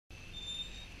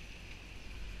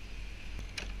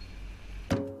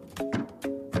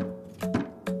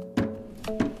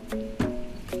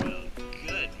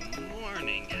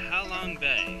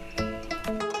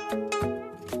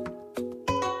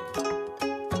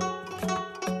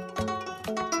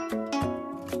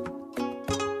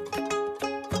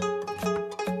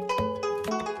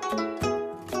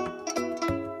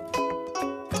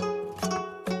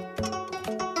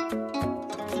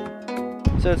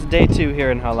So it's day 2 here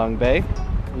in Halong Bay.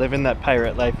 Living that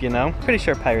pirate life, you know. Pretty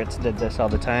sure pirates did this all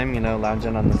the time, you know,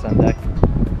 lounging on the sun deck.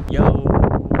 Yo,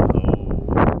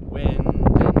 wind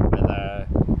and weather,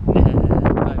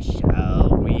 never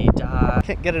shall we die.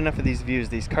 Can't get enough of these views.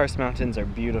 These karst mountains are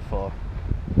beautiful.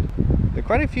 There are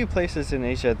quite a few places in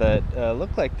Asia that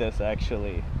look like this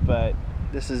actually, but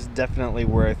this is definitely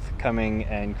worth coming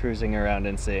and cruising around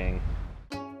and seeing.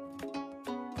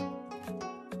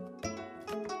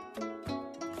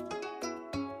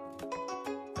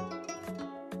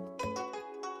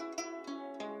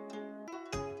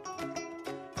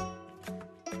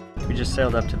 We just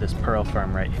sailed up to this pearl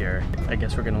farm right here. I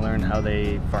guess we're gonna learn how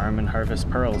they farm and harvest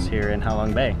pearls here in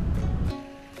Halong Bay.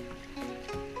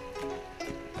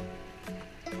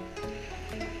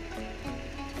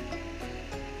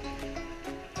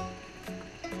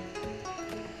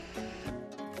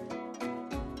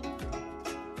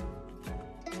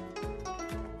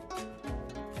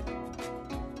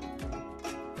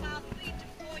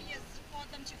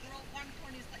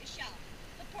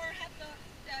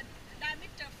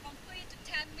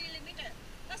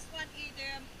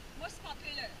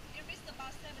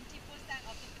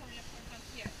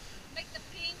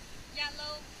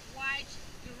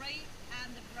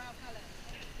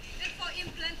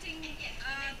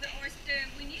 The oyster,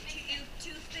 we need to use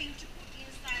 2 things to put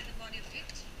inside the body of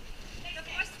it. The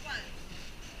first one,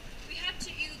 we have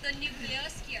to use the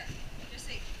nucleus here. You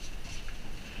see?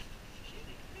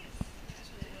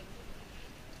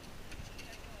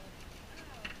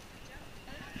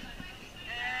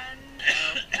 And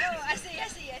oh, I see.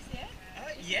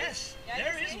 Yes, yeah,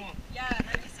 there is one. Yeah,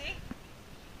 you see?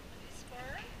 It's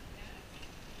fur.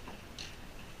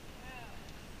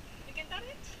 You can touch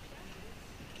it.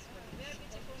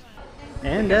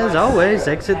 And as always,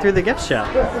 exit through the gift shop.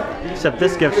 Except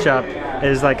this gift shop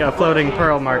is like a floating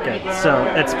pearl market, so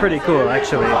it's pretty cool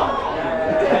actually.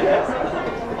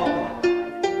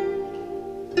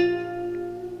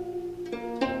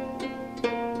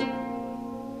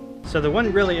 So the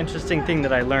one really interesting thing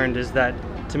that I learned is that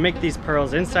to make these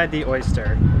pearls inside the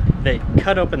oyster, they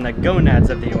cut open the gonads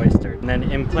of the oyster and then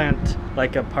implant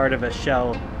like a part of a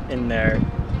shell in there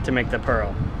to make the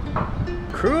pearl.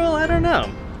 Cruel? I don't know.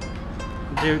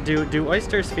 Do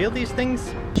oysters feel these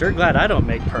things? Sure glad I don't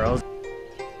make pearls.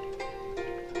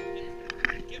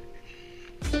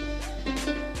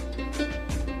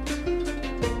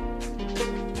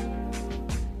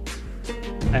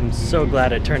 I'm so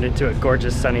glad it turned into a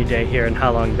gorgeous sunny day here in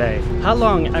Halong Bay.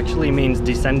 Halong actually means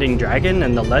descending dragon,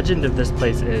 and the legend of this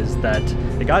place is that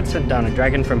the god sent down a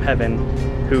dragon from heaven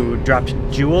who dropped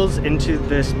jewels into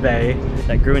this bay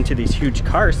that grew into these huge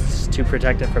karsts to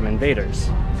protect it from invaders.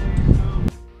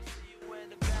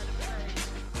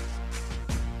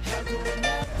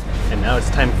 And now it's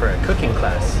time for a cooking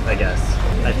class, I guess.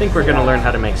 I think we're gonna learn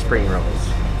how to make spring rolls.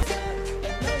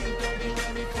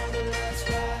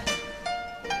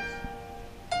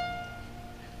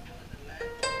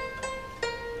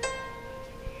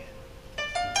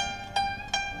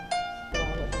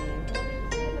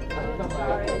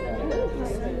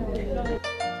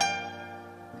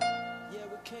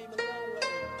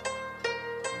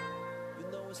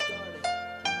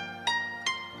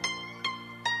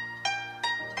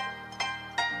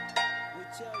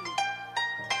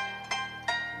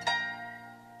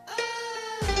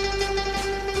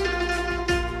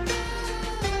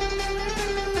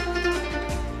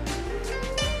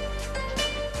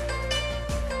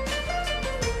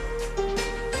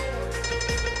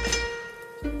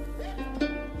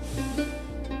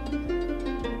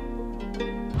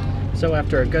 So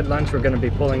after a good lunch, we're going to be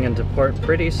pulling into port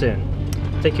pretty soon.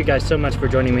 Thank you guys so much for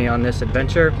joining me on this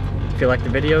adventure. If you liked the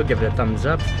video, give it a thumbs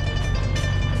up.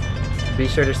 Be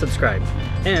sure to subscribe.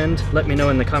 And let me know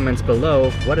in the comments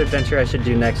below what adventure I should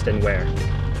do next and where.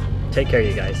 Take care,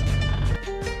 you guys.